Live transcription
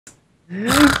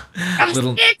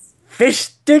Little Fish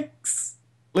sticks.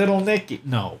 Little Nicky.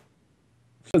 No.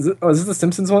 Is this the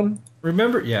Simpsons one?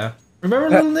 Remember? Yeah. Remember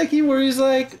Little Nicky where he's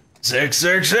like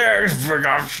 666 pick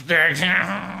up sticks.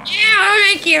 Yeah,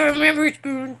 I can't remember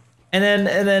Spoon. And then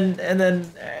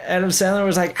Adam Sandler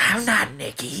was like, I'm not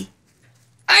Nicky.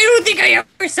 I don't think I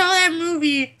ever saw that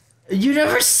movie. You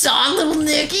never saw Little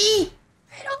Nicky?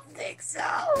 I don't think so.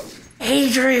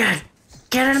 Adrian,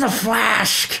 get in the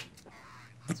flask.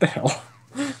 What the hell?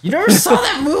 You never saw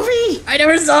that movie? I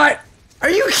never saw it. Are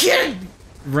you kidding?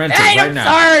 Rent it Hey, right I'm now.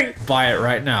 sorry. Buy it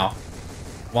right now.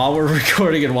 While we're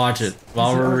recording and watch it.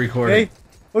 While we're recording.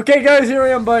 Okay, guys, here I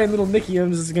am buying Little Nicky.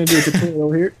 I'm just gonna do a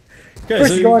tutorial here. Okay, First,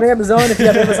 so you go on Amazon. If you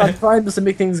have Amazon Prime, this will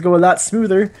make things go a lot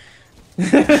smoother.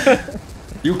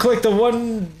 you click the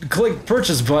one-click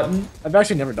purchase button. I've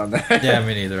actually never done that. Yeah,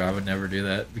 me neither. I would never do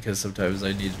that because sometimes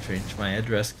I need to change my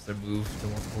address because I move to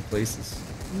multiple places.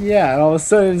 Yeah, and all of a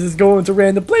sudden, just going to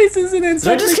random places and then. Did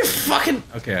I just get fucking?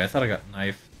 Okay, I thought I got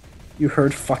knifed. You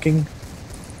heard fucking.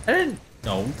 I didn't.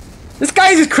 No. This guy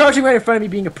is just crouching right in front of me,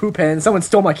 being a poop hen. Someone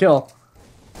stole my kill.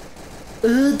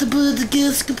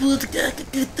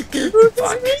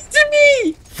 Fuck. To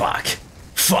me. Fuck.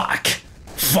 Fuck.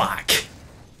 Fuck.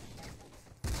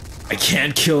 I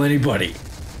can't kill anybody.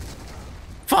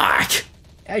 Fuck.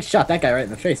 I shot that guy right in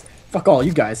the face. Fuck all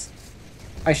you guys.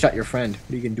 I shot your friend.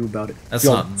 What are you gonna do about it? That's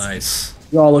You not all- nice.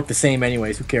 You all look the same,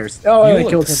 anyways. Who cares? Oh, You I look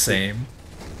killed the him. same.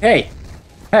 Hey,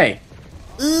 hey,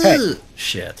 hey, Ugh.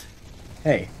 Shit.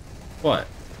 hey. What?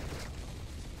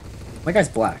 My guy's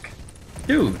black.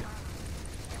 Dude.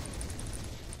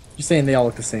 You're saying they all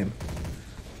look the same.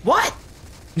 What?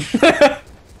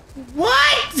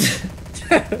 What?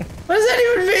 What does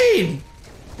that even mean?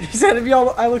 You said if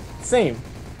y'all, I look the same.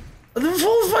 The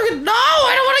full fucking no!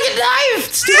 I don't want to get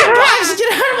knifed. Stupid box,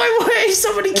 get out of my way!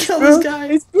 Somebody kill this guy.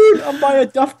 It's food. I'm buying a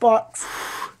duff box.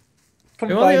 Are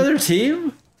you on the other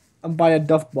team? I'm buying a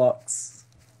duff box.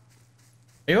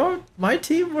 Are you on my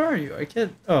team? Where are you? I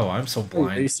can't. Oh, I'm so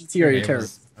blind. Are you CT or are you Your name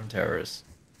terrorist? is- I'm terrorist.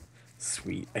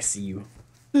 Sweet, I see you.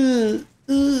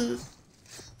 Uh.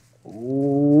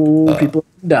 Oh, people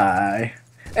die.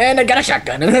 And I got a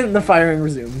shotgun, and then the firing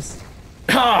resumes.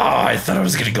 Oh, I thought I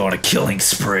was gonna go on a killing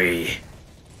spree.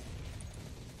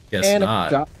 Guess And a not.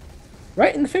 shot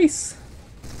right in the face.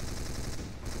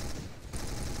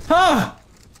 Huh!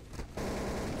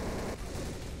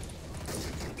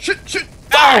 Shit, shit.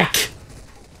 Fuck!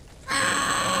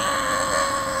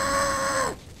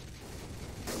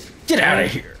 Get out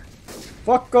of here.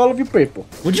 Fuck all of you people.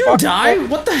 Would you Fuck die? all-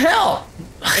 What the hell?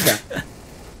 Okay.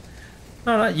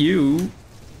 No, not you.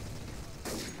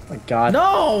 Oh my god.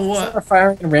 No! Start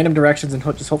firing in random directions and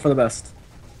just hope for the best.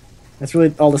 That's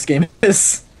really all this game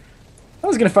is. I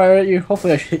was gonna fire at you.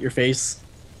 Hopefully I hit your face.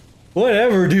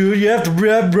 Whatever, dude. You have to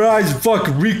memorize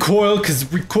fucking recoil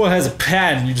because recoil has a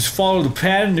pattern. You just follow the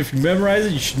pattern. If you memorize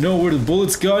it, you should know where the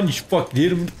bullet's gone. You should fucking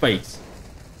hit him in the face.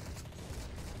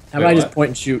 How Wait, about I just what? point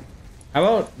and shoot? How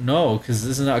about no? Because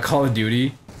this is not Call of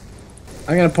Duty.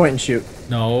 I'm gonna point and shoot.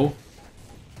 No.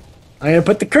 I'm gonna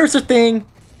put the cursor thing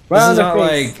right This on is their not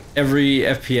face. like every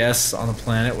FPS on the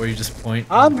planet where you just point.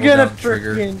 and I'm hold gonna down the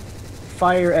trigger. freaking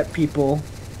fire at people.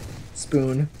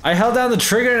 Spoon. I held down the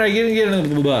trigger and I didn't get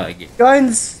in the bug.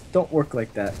 Guns don't work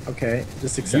like that. Okay,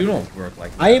 just accept. You it. don't work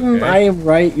like that. I am. okay? I am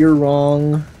right. You're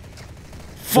wrong.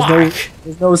 Fuck.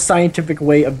 There's no scientific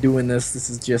way of doing this. This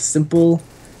is just simple.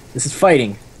 This is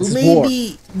fighting. This is war.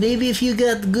 maybe if you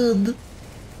got good.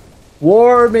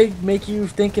 War may make you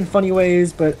think in funny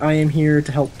ways, but I am here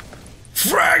to help.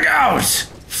 Frag out!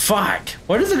 Fuck.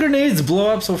 Why do the grenades blow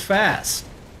up so fast?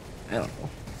 I don't know.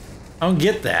 I don't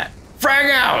get that. Frag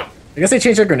out! I guess they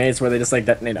changed their grenades where they just like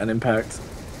detonate on impact,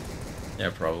 Yeah,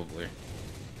 probably.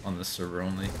 On this server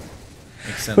only.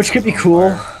 Makes sense. which could be it's on cool.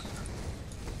 fire.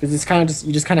 Because it's kind of just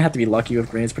you just kind of have to be lucky with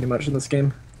grenades pretty much in this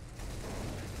game.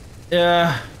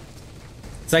 Yeah.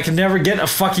 So I can never get a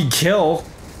fucking kill.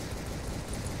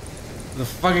 The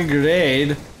fucking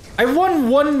grenade. I won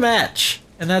one match,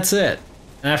 and that's it.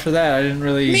 And after that, I didn't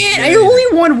really. Man, get I anything. only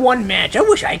won one match. I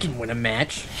wish I could win a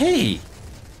match. Hey!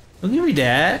 Don't give me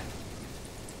that.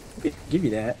 Give you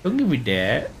that. Don't give me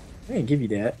that. I ain't give you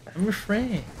that. I'm your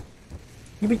friend.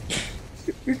 You're,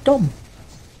 you're dumb.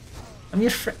 I'm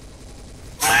your friend.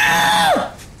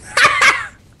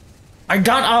 I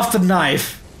got off the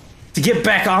knife to get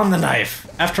back on the knife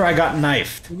after I got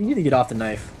knifed. You need to get off the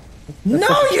knife. No,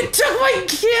 you took my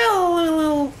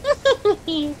kill!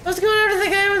 I was going after the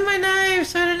guy with my knife,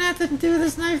 so I didn't have to do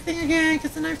this knife thing again,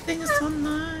 because the knife thing is so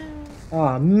nice.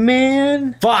 Aw,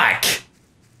 man. Fuck!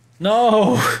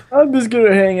 No! I'm just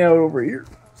gonna hang out over here.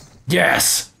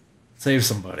 Yes! Save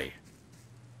somebody.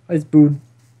 It's booed.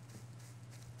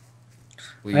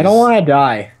 Please, I don't want to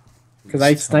die. Because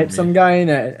I please tell sniped me. some guy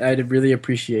and I'd really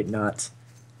appreciate not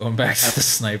Going back to the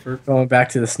sniper. going back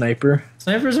to the sniper.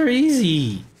 Snipers are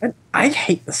easy. And I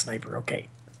hate the sniper, okay.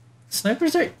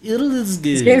 Snipers are ill as good.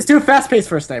 This game's too fast paced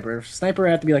for a sniper. Sniper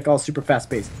had to be like all super fast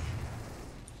paced.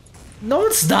 No,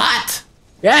 it's not.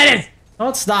 Yeah, it is! No,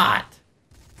 it's not.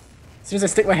 As soon as I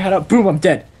stick my head up, boom, I'm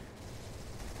dead.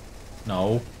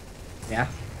 No. Yeah.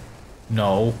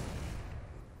 No.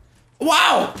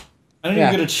 Wow! I didn't Yeah.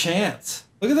 even get a chance.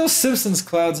 Look at those Simpsons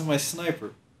clouds in my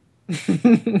sniper.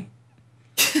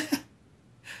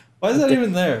 Why is that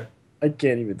even there? I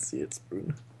can't even see it,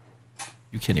 Spoon.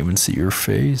 You can't even see your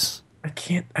face.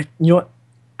 You know what?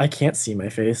 I can't see my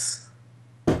face.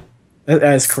 That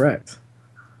is correct.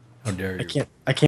 How dare you? I can't